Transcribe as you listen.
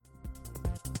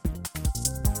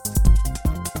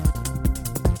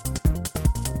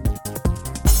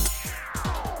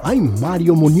I'm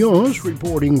Mario Munoz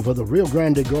reporting for the Rio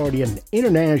Grande Guardian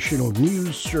International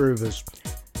News Service.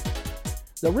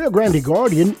 The Rio Grande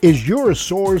Guardian is your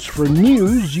source for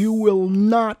news you will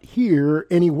not hear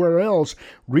anywhere else.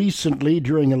 Recently,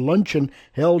 during a luncheon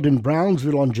held in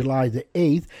Brownsville on July the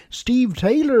 8th, Steve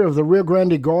Taylor of the Rio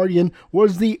Grande Guardian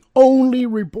was the only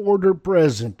reporter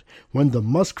present when the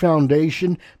Musk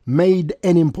Foundation made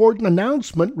an important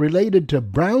announcement related to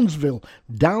Brownsville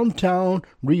downtown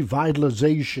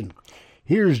revitalization.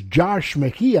 Here's Josh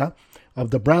Mejia of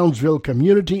the Brownsville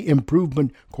Community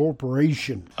Improvement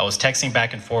Corporation. I was texting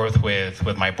back and forth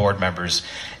with my board members,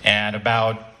 and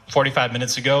about 45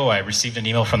 minutes ago, I received an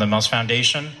email from the Musk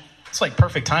Foundation. It's like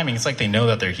perfect timing. It's like they know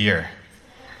that they're here.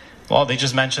 Well, they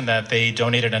just mentioned that they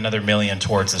donated another $1 million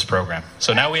towards this program.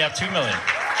 So now we have $2 million.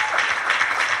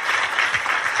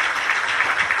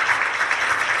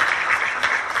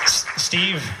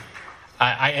 Steve,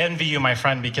 I envy you, my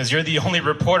friend, because you're the only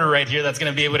reporter right here that's going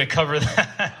to be able to cover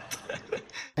that.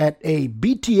 At a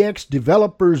BTX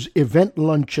Developers event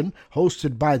luncheon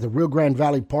hosted by the Rio Grande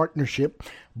Valley Partnership,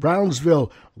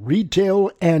 Brownsville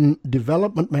Retail and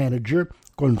Development Manager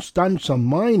Constanza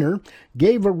Miner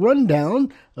gave a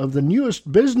rundown of the newest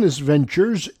business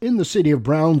ventures in the city of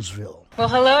Brownsville. Well,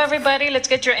 hello, everybody. Let's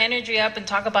get your energy up and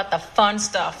talk about the fun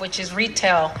stuff, which is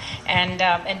retail and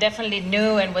definitely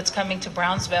new and what's coming to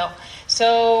Brownsville.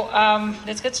 So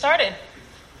let's get started.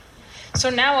 So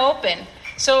now open.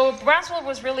 So Brownsville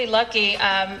was really lucky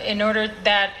in order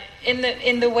that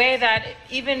in the way that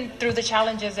even through the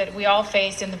challenges that we all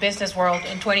faced in the business world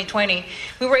in 2020,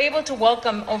 we were able to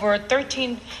welcome over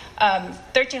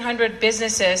 1,300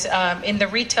 businesses in the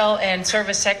retail and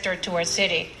service sector to our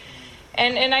city.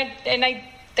 And I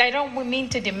don't mean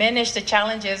to diminish the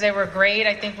challenges. They were great.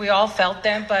 I think we all felt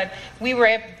them, but we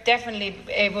were definitely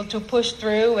able to push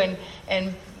through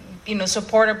and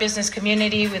support our business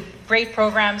community with great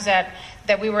programs that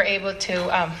we were able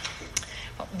to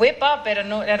whip up at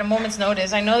a moment's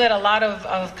notice. I know that a lot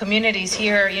of communities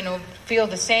here, feel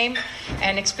the same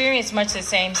and experience much the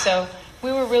same. So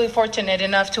we were really fortunate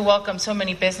enough to welcome so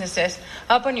many businesses.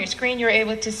 Up on your screen, you're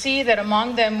able to see that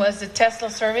among them was the Tesla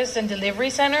Service and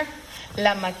Delivery Center,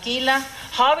 La Maquila,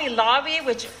 Hobby Lobby,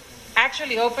 which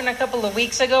actually opened a couple of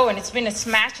weeks ago, and it's been a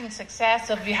smashing success.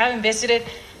 So if you haven't visited,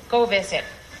 go visit.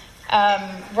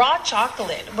 Raw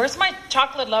chocolate. Where's my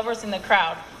chocolate lovers in the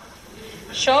crowd?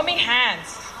 Show me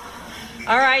hands.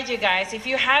 All right, you guys, if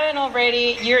you haven't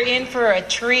already, you're in for a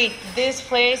treat. This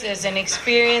place is an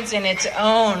experience in its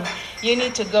own. You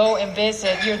need to go and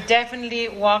visit. You'll definitely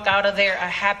walk out of there a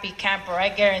happy camper. I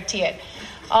guarantee it.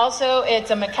 Also,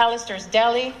 it's a McAllister's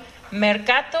Deli,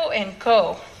 Mercato &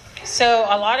 Co. So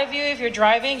a lot of you, if you're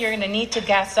driving, you're going to need to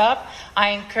gas up. I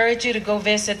encourage you to go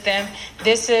visit them.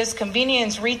 This is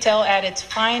convenience retail at its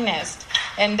finest.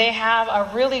 And they have a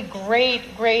really great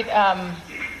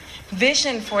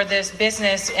vision for this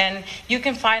business. And you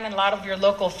can find a lot of your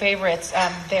local favorites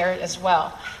there as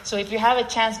well. So if you have a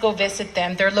chance, go visit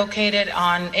them. They're located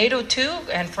on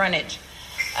 802 and Frontage.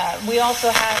 We also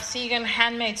have Segan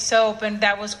Handmade Soap, and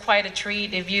that was quite a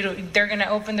treat. They're going to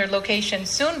open their location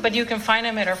soon, but you can find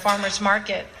them at our farmers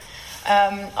market.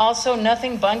 Also,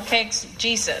 Nothing Bun Cakes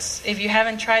Jesus. If you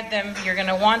haven't tried them, you're going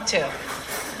to want to.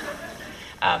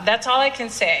 That's all I can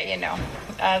say,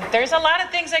 There's a lot of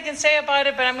things I can say about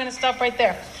it, but I'm going to stop right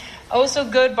there. Also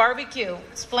Good Barbecue,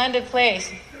 splendid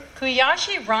place.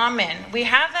 Kuyashi Ramen, we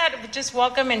have that just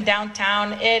welcome in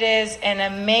downtown. It is an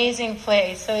amazing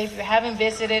place. So if you haven't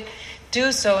visited,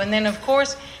 do so. And then, of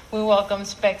course, we welcome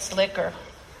Specs Liquor.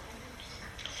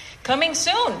 Coming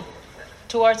soon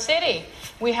to our city,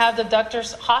 we have the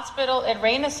Doctor's Hospital at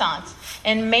Renaissance.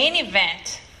 And Main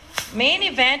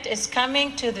Event is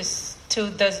coming to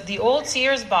the old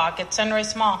Sears Bach at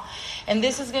Sunrise Mall. And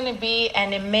this is going to be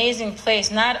an amazing place.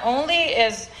 Not only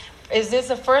is this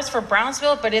a first for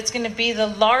Brownsville, but it's going to be the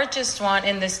largest one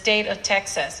in the state of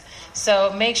Texas.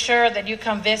 So make sure that you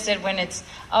come visit when it's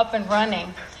up and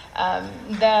running.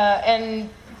 And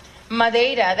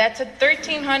Madeira, that's a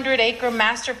 1,300-acre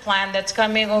master plan that's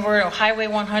coming over Highway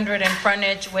 100 and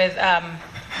Frontage with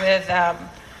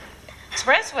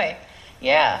Expressway.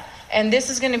 Yeah. And this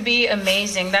is going to be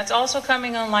amazing. That's also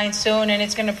coming online soon, and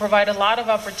it's going to provide a lot of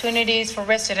opportunities for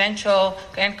residential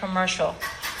and commercial.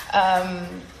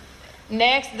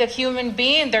 Next, the Human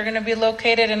Being, they're going to be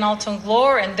located in Alton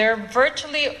Glore, and they're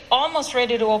virtually almost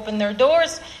ready to open their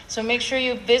doors. So make sure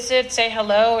you visit, say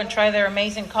hello, and try their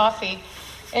amazing coffee.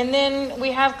 And then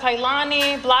we have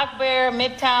Kailani, Black Bear,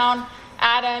 Midtown,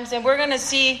 Adams, and we're going to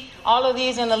see all of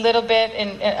these in a little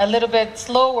bit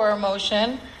slower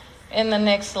motion in the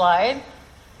next slide.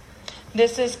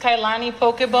 This is Kailani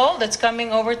Poke Bowl that's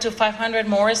coming over to 500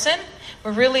 Morrison.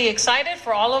 We're really excited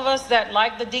for all of us that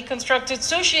like the deconstructed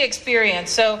sushi experience.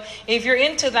 So if you're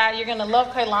into that, you're going to love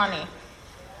Kailani.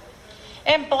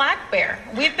 And Black Bear.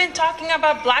 We've been talking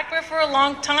about Black Bear for a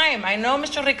long time. I know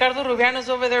Mr. Ricardo Rubiano's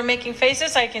over there making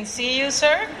faces. I can see you,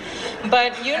 sir.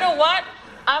 But you know what?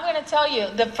 I'm going to tell you,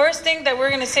 the first thing that we're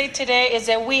going to say today is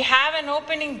that we have an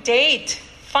opening date,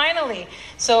 finally.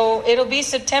 So it'll be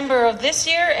September of this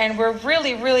year, and we're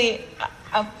really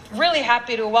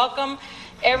happy to welcome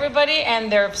everybody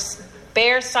and their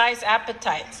bear-sized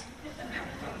appetites.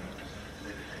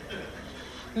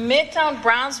 Midtown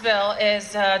Brownsville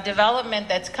is a development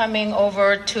that's coming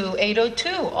over to 802,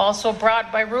 also brought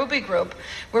by Ruby Group.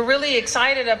 We're really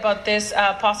excited about this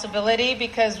possibility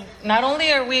because not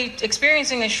only are we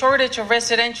experiencing a shortage of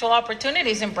residential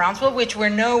opportunities in Brownsville, which we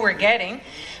know we're getting,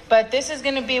 but this is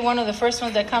going to be one of the first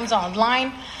ones that comes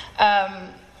online.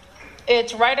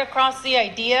 It's right across the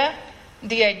Idea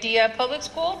Public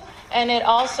School, and it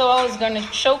also is going to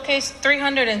showcase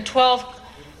 312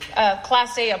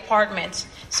 Class A apartments.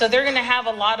 So they're going to have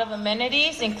a lot of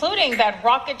amenities, including that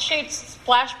rocket-shaped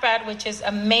splash pad, which is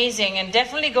amazing and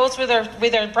definitely goes with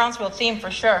our Brownsville theme for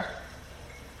sure.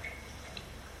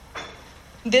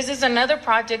 This is another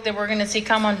project that we're going to see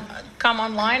come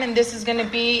online, and this is going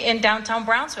to be in downtown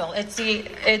Brownsville. It's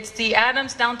the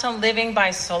Adams Downtown Living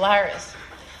by Solaris.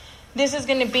 This is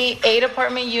going to be 8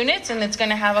 apartment units, and it's going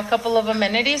to have a couple of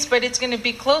amenities, but it's going to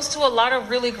be close to a lot of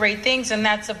really great things, and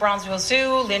that's the Brownsville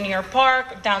Zoo, Linear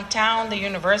Park, downtown, the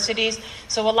universities.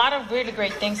 So a lot of really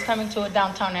great things coming to a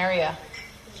downtown area.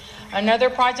 Another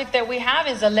project that we have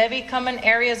is the Levy Common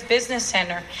Areas Business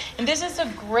Center. And this is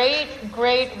a great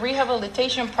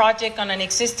rehabilitation project on an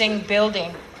existing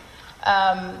building.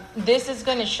 This is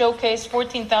going to showcase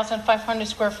 14,500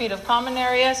 square feet of common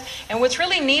areas. And what's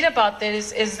really neat about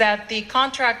this is that the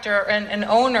contractor and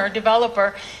owner,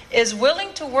 developer, is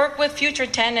willing to work with future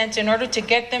tenants in order to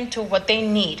get them to what they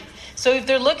need. So if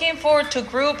they're looking to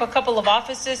group a couple of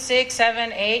offices, 6,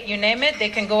 7, 8, you name it, they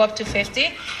can go up to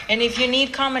 50. And if you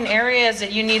need common areas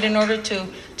that you need in order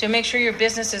to make sure your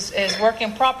business is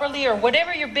working properly, or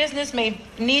whatever your business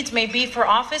needs may be for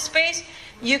office space,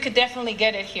 you could definitely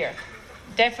get it here.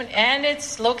 And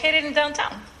it's located in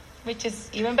downtown, which is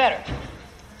even better.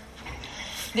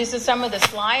 These are some of the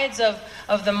slides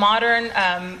of the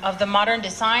modern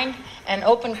design and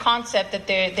open concept that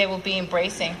they will be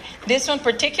embracing. This one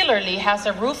particularly has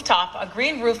a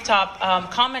green rooftop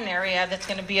common area that's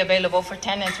going to be available for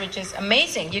tenants, which is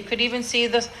amazing. You could even see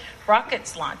the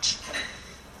rockets launch.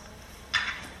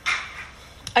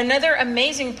 Another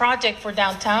amazing project for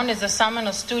downtown is the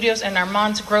Samano Studios and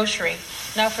Armand's Grocery.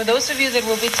 Now, for those of you that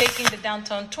will be taking the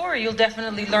downtown tour, you'll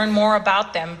definitely learn more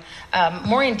about them,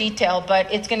 more in detail.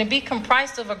 But it's going to be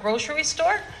comprised of a grocery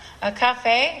store, a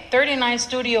cafe, 39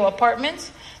 studio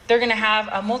apartments. They're going to have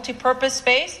a multi-purpose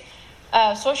space.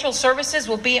 Social services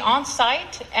will be on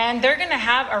site, and they're going to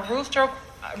have a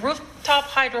rooftop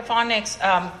hydroponics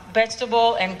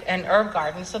vegetable and herb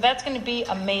garden. So that's going to be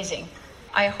amazing.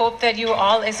 I hope that you're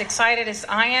all as excited as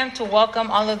I am to welcome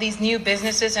all of these new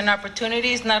businesses and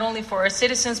opportunities, not only for our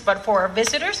citizens, but for our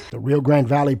visitors. The Rio Grande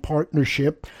Valley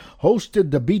Partnership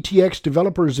hosted the BTX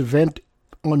Developers event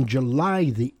on July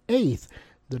the 8th.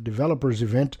 The Developers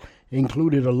event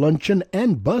included a luncheon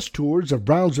and bus tours of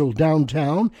Brownsville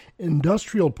downtown,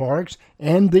 industrial parks,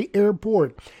 and the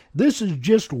airport. This is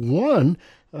just one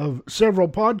of several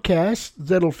podcasts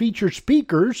that'll feature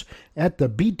speakers at the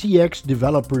BTX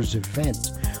Developers event.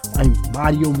 I'm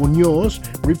Mario Munoz,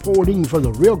 reporting for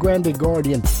the Rio Grande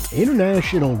Guardian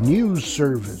International News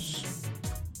Service.